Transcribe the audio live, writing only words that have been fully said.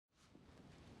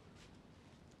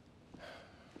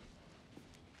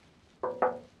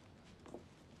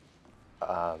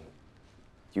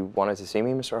You wanted to see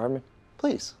me, Mr. Hardman?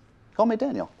 Please, call me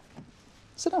Daniel.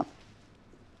 Sit down.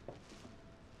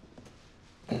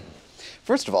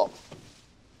 First of all,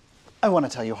 I want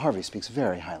to tell you Harvey speaks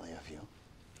very highly of you.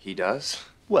 He does?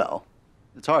 Well,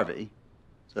 it's Harvey,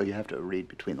 so you have to read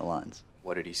between the lines.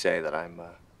 What did he say, that I'm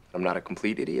not a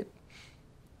complete idiot?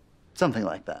 Something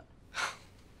like that.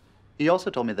 He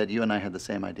also told me that you and I had the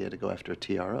same idea to go after a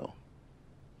TRO.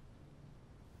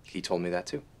 He told me that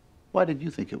too. Why did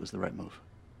you think it was the right move?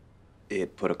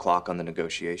 It put a clock on the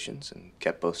negotiations and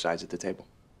kept both sides at the table.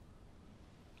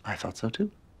 I thought so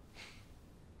too.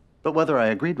 But whether I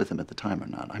agreed with him at the time or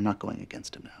not, I'm not going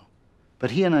against him now.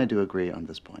 But he and I do agree on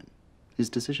this point. His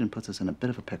decision puts us in a bit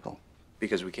of a pickle.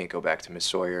 Because we can't go back to Miss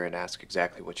Sawyer and ask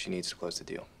exactly what she needs to close the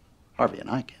deal. Harvey and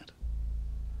I can't.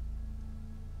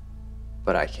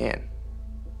 But I can.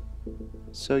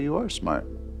 So you are smart.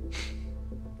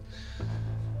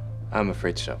 I'm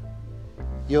afraid so.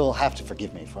 You'll have to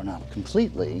forgive me for not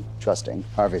completely trusting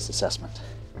Harvey's assessment.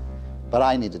 But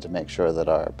I needed to make sure that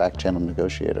our back-channel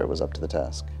negotiator was up to the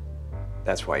task.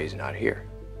 That's why he's not here.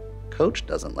 Coach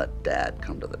doesn't let Dad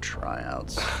come to the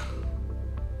tryouts.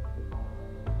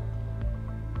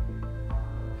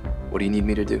 What do you need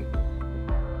me to do?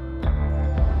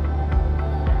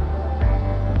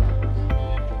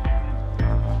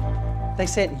 They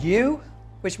sent you,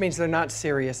 which means they're not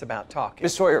serious about talking.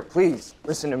 Miss Sawyer, please,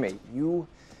 listen to me. You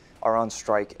are on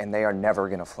strike, and they are never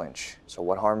gonna flinch. So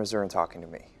what harm is there in talking to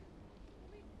me?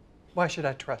 Why should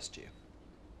I trust you?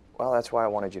 Well, that's why I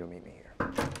wanted you to meet me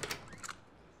here.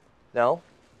 Nell,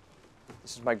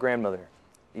 this is my grandmother,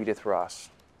 Edith Ross.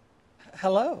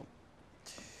 Hello.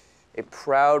 A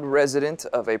proud resident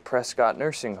of a Prescott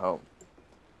nursing home.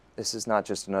 This is not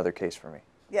just another case for me.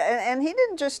 Yeah, and he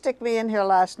didn't just stick me in here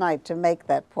last night to make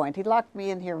that point. He locked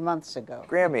me in here months ago.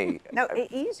 Grammy. No,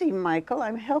 easy, Michael.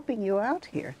 I'm helping you out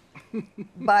here.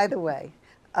 By the way,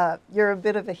 you're a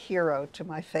bit of a hero to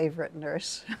my favorite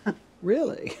nurse.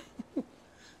 Really?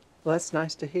 Well, that's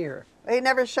nice to hear. He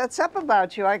never shuts up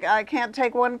about you. I can't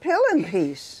take one pill in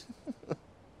peace.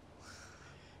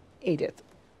 Edith,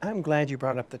 I'm glad you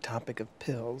brought up the topic of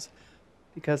pills,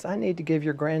 because I need to give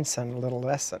your grandson a little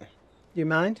lesson. Do you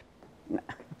mind?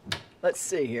 Let's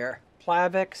see here.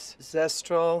 Plavix,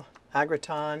 Zestrol,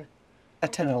 Agriton,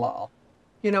 atenolol.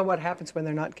 You know what happens when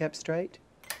they're not kept straight?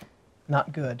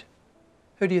 Not good.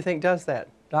 Who do you think does that?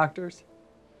 Doctors?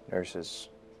 Nurses.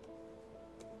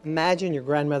 Imagine your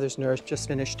grandmother's nurse just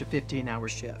finished a 15-hour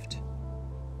shift.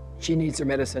 She needs her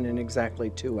medicine in exactly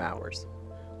 2 hours.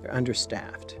 They're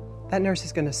understaffed. That nurse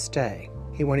is going to stay.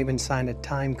 He won't even sign a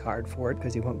time card for it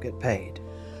because he won't get paid.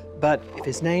 But if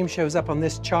his name shows up on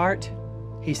this chart,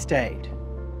 he stayed.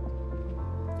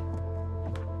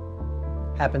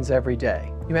 Happens every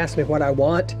day. You ask me what I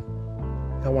want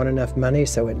enough money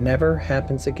so it never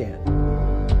happens again.